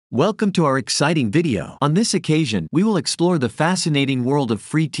Welcome to our exciting video. On this occasion, we will explore the fascinating world of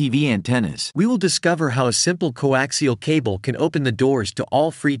free TV antennas. We will discover how a simple coaxial cable can open the doors to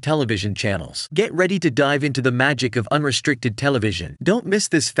all free television channels. Get ready to dive into the magic of unrestricted television. Don't miss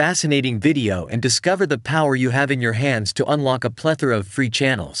this fascinating video and discover the power you have in your hands to unlock a plethora of free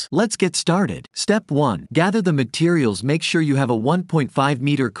channels. Let's get started. Step 1. Gather the materials. Make sure you have a 1.5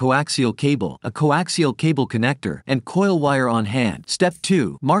 meter coaxial cable, a coaxial cable connector, and coil wire on hand. Step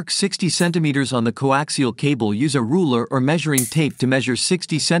 2. Mark 60 centimeters on the coaxial cable. Use a ruler or measuring tape to measure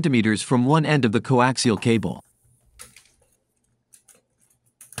 60 centimeters from one end of the coaxial cable.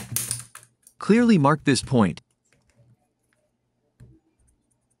 Clearly mark this point.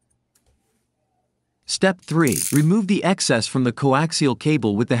 Step 3. Remove the excess from the coaxial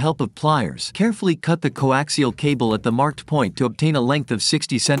cable with the help of pliers. Carefully cut the coaxial cable at the marked point to obtain a length of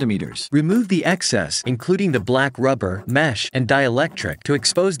 60 centimeters. Remove the excess, including the black rubber, mesh, and dielectric, to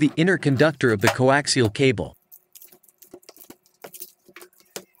expose the inner conductor of the coaxial cable.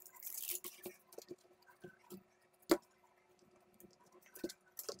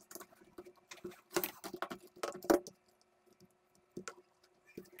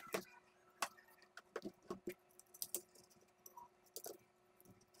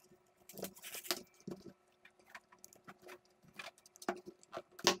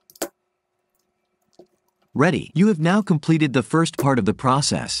 Ready. You have now completed the first part of the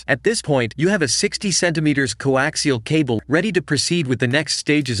process. At this point, you have a 60 centimeters coaxial cable ready to proceed with the next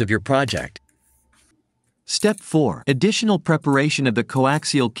stages of your project. Step 4. Additional preparation of the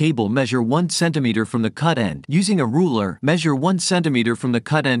coaxial cable. Measure 1 centimeter from the cut end. Using a ruler, measure 1 centimeter from the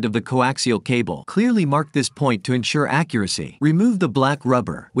cut end of the coaxial cable. Clearly mark this point to ensure accuracy. Remove the black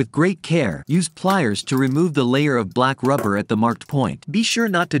rubber. With great care, use pliers to remove the layer of black rubber at the marked point. Be sure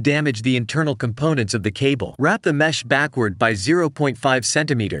not to damage the internal components of the cable. Wrap the mesh backward by 0.5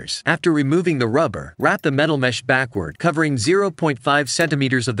 centimeters. After removing the rubber, wrap the metal mesh backward, covering 0.5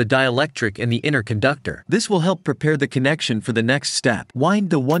 centimeters of the dielectric and the inner conductor. This will help prepare the connection for the next step.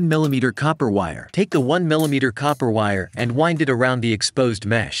 Wind the 1 mm copper wire. Take the 1 mm copper wire and wind it around the exposed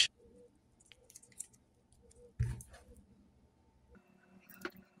mesh.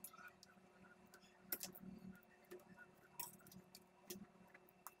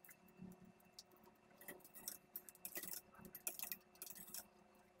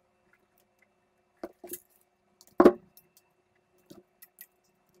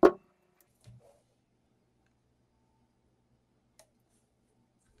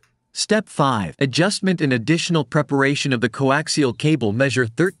 Step 5. Adjustment and additional preparation of the coaxial cable. Measure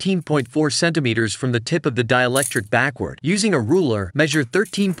 13.4 centimeters from the tip of the dielectric backward. Using a ruler, measure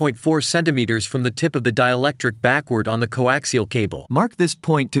 13.4 centimeters from the tip of the dielectric backward on the coaxial cable. Mark this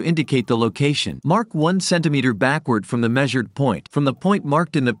point to indicate the location. Mark 1 centimeter backward from the measured point. From the point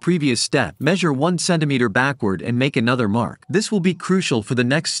marked in the previous step, measure 1 centimeter backward and make another mark. This will be crucial for the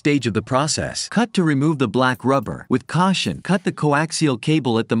next stage of the process. Cut to remove the black rubber. With caution, cut the coaxial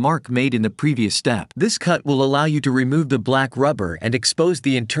cable at the mark made in the previous step. This cut will allow you to remove the black rubber and expose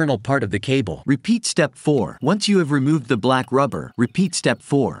the internal part of the cable. Repeat step 4. Once you have removed the black rubber, repeat step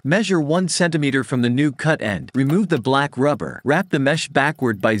 4. Measure 1 centimeter from the new cut end. Remove the black rubber. Wrap the mesh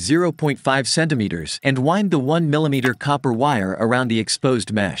backward by 0.5 centimeters and wind the 1 mm copper wire around the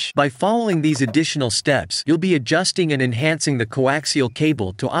exposed mesh. By following these additional steps, you'll be adjusting and enhancing the coaxial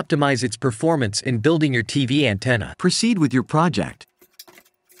cable to optimize its performance in building your TV antenna. Proceed with your project.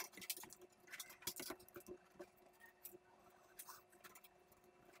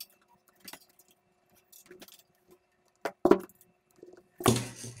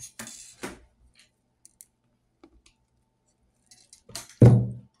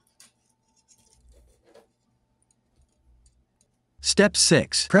 Step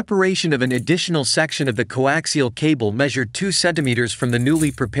 6. Preparation of an additional section of the coaxial cable. Measure 2 centimeters from the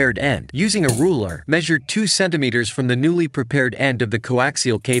newly prepared end. Using a ruler, measure 2 centimeters from the newly prepared end of the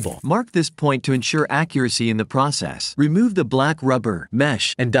coaxial cable. Mark this point to ensure accuracy in the process. Remove the black rubber,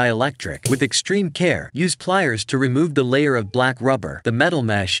 mesh, and dielectric. With extreme care, use pliers to remove the layer of black rubber, the metal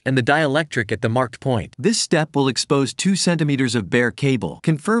mesh, and the dielectric at the marked point. This step will expose 2 centimeters of bare cable.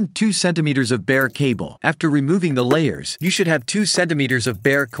 Confirm 2 centimeters of bare cable. After removing the layers, you should have 2 centimeters of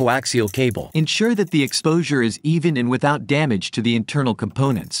bare coaxial cable. Ensure that the exposure is even and without damage to the internal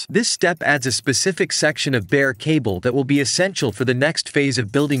components. This step adds a specific section of bare cable that will be essential for the next phase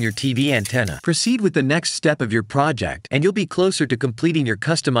of building your TV antenna. Proceed with the next step of your project, and you'll be closer to completing your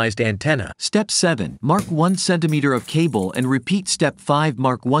customized antenna. Step 7. Mark 1 centimeter of cable and repeat step 5.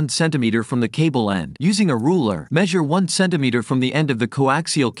 Mark 1 centimeter from the cable end. Using a ruler, measure 1 centimeter from the end of the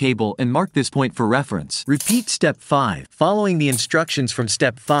coaxial cable and mark this point for reference. Repeat step 5, following the instructions instructions from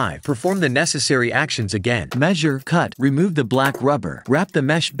step 5, perform the necessary actions again. Measure, cut, remove the black rubber, wrap the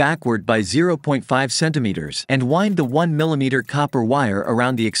mesh backward by 0.5 centimeters, and wind the 1 mm copper wire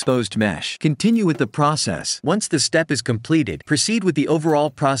around the exposed mesh. Continue with the process. Once the step is completed, proceed with the overall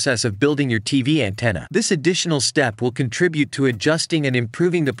process of building your TV antenna. This additional step will contribute to adjusting and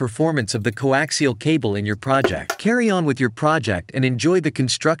improving the performance of the coaxial cable in your project. Carry on with your project and enjoy the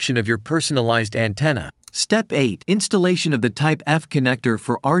construction of your personalized antenna. Step 8. Installation of the Type F connector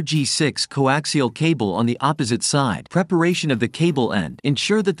for RG6 coaxial cable on the opposite side. Preparation of the cable end.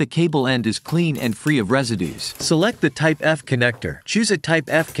 Ensure that the cable end is clean and free of residues. Select the Type F connector. Choose a Type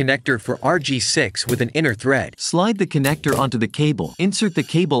F connector for RG6 with an inner thread. Slide the connector onto the cable. Insert the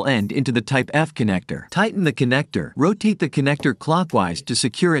cable end into the Type F connector. Tighten the connector. Rotate the connector clockwise to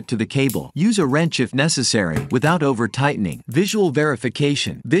secure it to the cable. Use a wrench if necessary, without over-tightening. Visual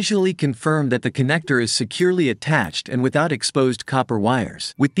verification. Visually confirm that the connector is securely attached and without exposed copper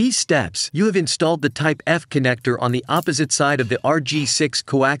wires. With these steps, you have installed the Type F connector on the opposite side of the RG6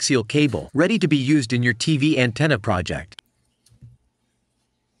 coaxial cable, ready to be used in your TV antenna project.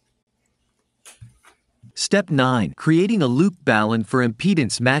 Step 9. Creating a loop balun for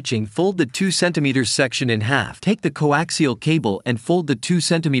impedance matching. Fold the 2 cm section in half. Take the coaxial cable and fold the 2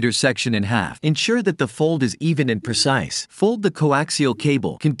 cm section in half. Ensure that the fold is even and precise. Fold the coaxial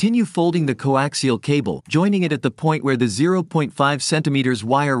cable. Continue folding the coaxial cable, joining it at the point where the 0.5 cm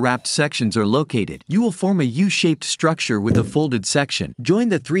wire-wrapped sections are located. You will form a U-shaped structure with the folded section. Join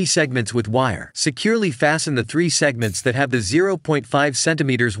the 3 segments with wire. Securely fasten the 3 segments that have the 0.5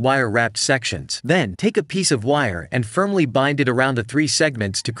 cm wire-wrapped sections. Then, take a piece of wire and firmly bind it around the 3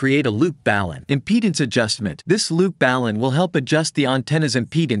 segments to create a loop balun. Impedance adjustment. This loop balun will help adjust the antenna's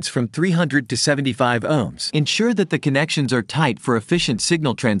impedance from 300 to 75 ohms. Ensure that the connections are tight for efficient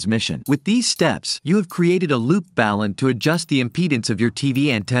signal transmission. With these steps, you have created a loop balun to adjust the impedance of your TV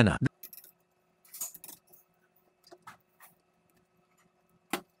antenna.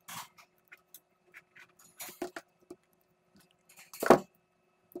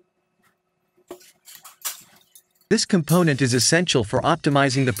 This component is essential for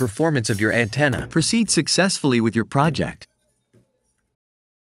optimizing the performance of your antenna. Proceed successfully with your project.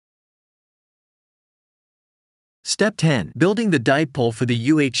 Step 10. Building the dipole for the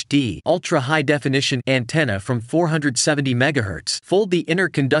UHD ultra-high definition antenna from 470 MHz. Fold the inner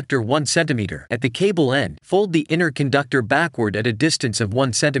conductor 1 cm. At the cable end, fold the inner conductor backward at a distance of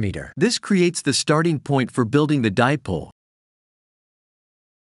 1 cm. This creates the starting point for building the dipole.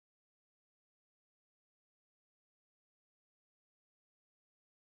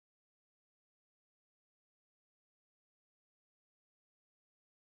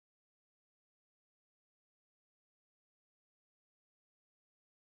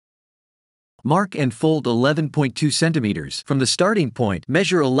 Mark and fold 11.2 centimeters. From the starting point,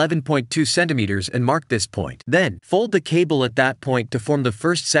 measure 11.2 centimeters and mark this point. Then, fold the cable at that point to form the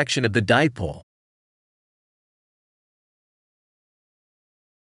first section of the dipole.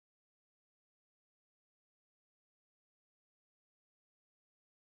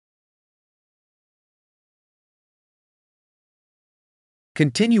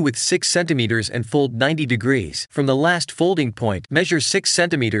 Continue with 6 centimeters and fold 90 degrees. From the last folding point, measure 6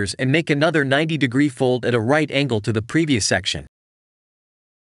 centimeters and make another 90-degree fold at a right angle to the previous section.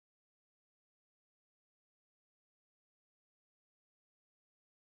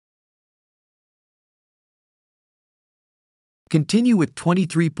 Continue with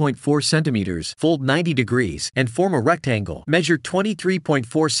 23.4 centimeters, fold 90 degrees, and form a rectangle. Measure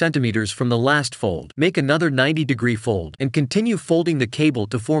 23.4 centimeters from the last fold. Make another 90-degree fold, and continue folding the cable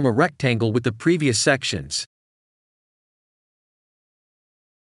to form a rectangle with the previous sections.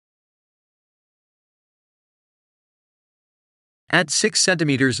 Add 6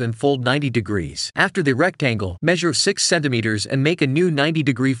 centimeters and fold 90 degrees. After the rectangle, measure 6 centimeters and make a new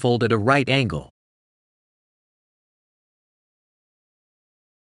 90-degree fold at a right angle.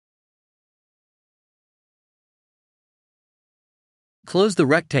 Close the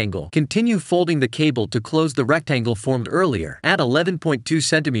rectangle. Continue folding the cable to close the rectangle formed earlier. Add 11.2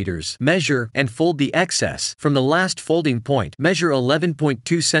 centimeters, measure, and fold the excess. From the last folding point, measure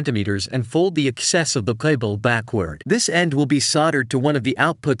 11.2 centimeters and fold the excess of the cable backward. This end will be soldered to one of the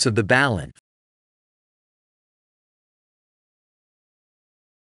outputs of the balun.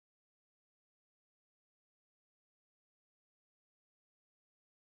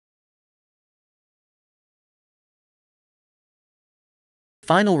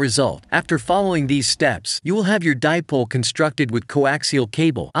 final result, after following these steps, you will have your dipole constructed with coaxial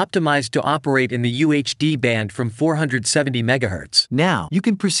cable, optimized to operate in the UHD band from 470 MHz. Now, you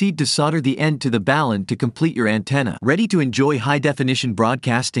can proceed to solder the end to the balun to complete your antenna. Ready to enjoy high-definition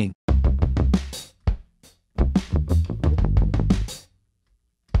broadcasting?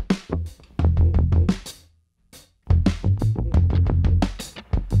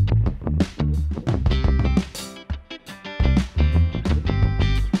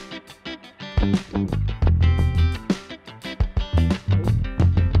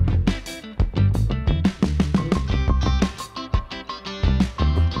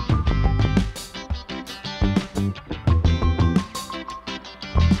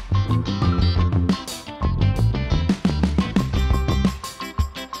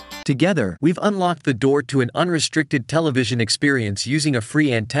 Together, we've unlocked the door to an unrestricted television experience using a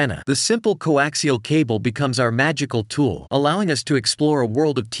free antenna. The simple coaxial cable becomes our magical tool, allowing us to explore a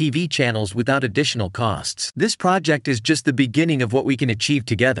world of TV channels without additional costs. This project is just the beginning of what we can achieve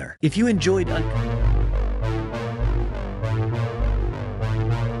together. If you enjoyed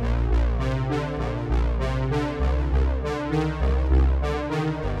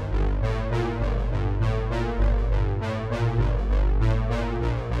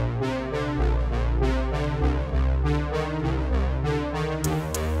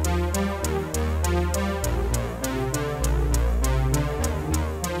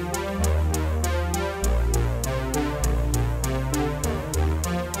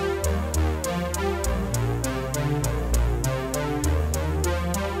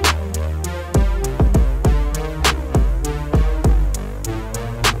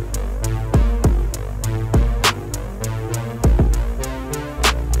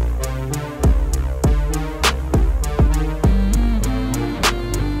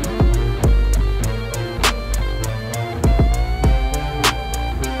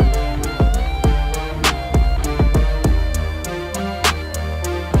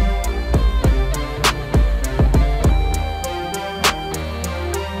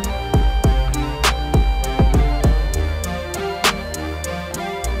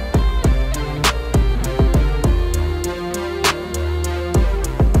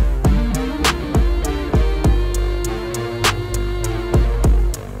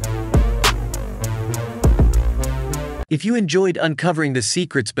If you enjoyed uncovering the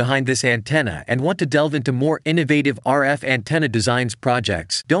secrets behind this antenna and want to delve into more innovative RF antenna designs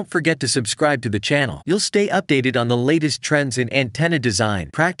projects, don't forget to subscribe to the channel. You'll stay updated on the latest trends in antenna design,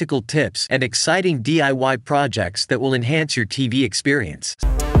 practical tips, and exciting DIY projects that will enhance your TV experience.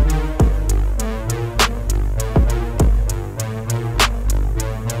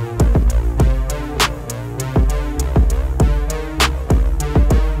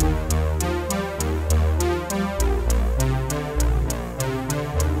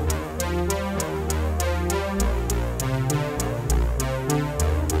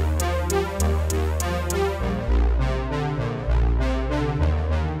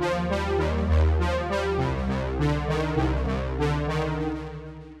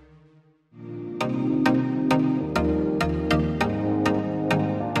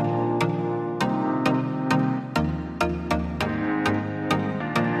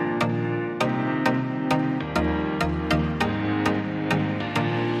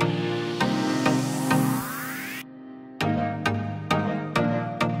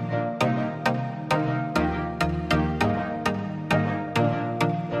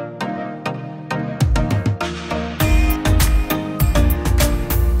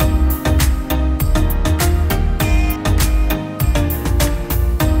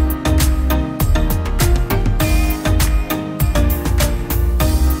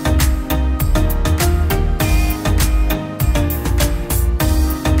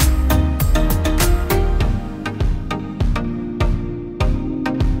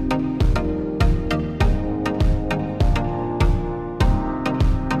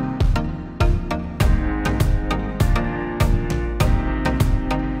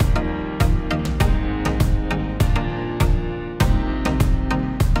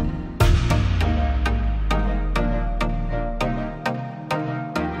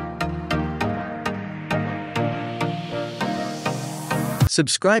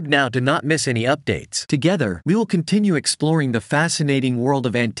 Subscribe now to not miss any updates. Together, we will continue exploring the fascinating world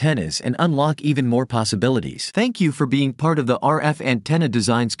of antennas and unlock even more possibilities. Thank you for being part of the RF antenna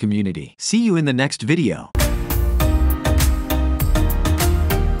designs community. See you in the next video.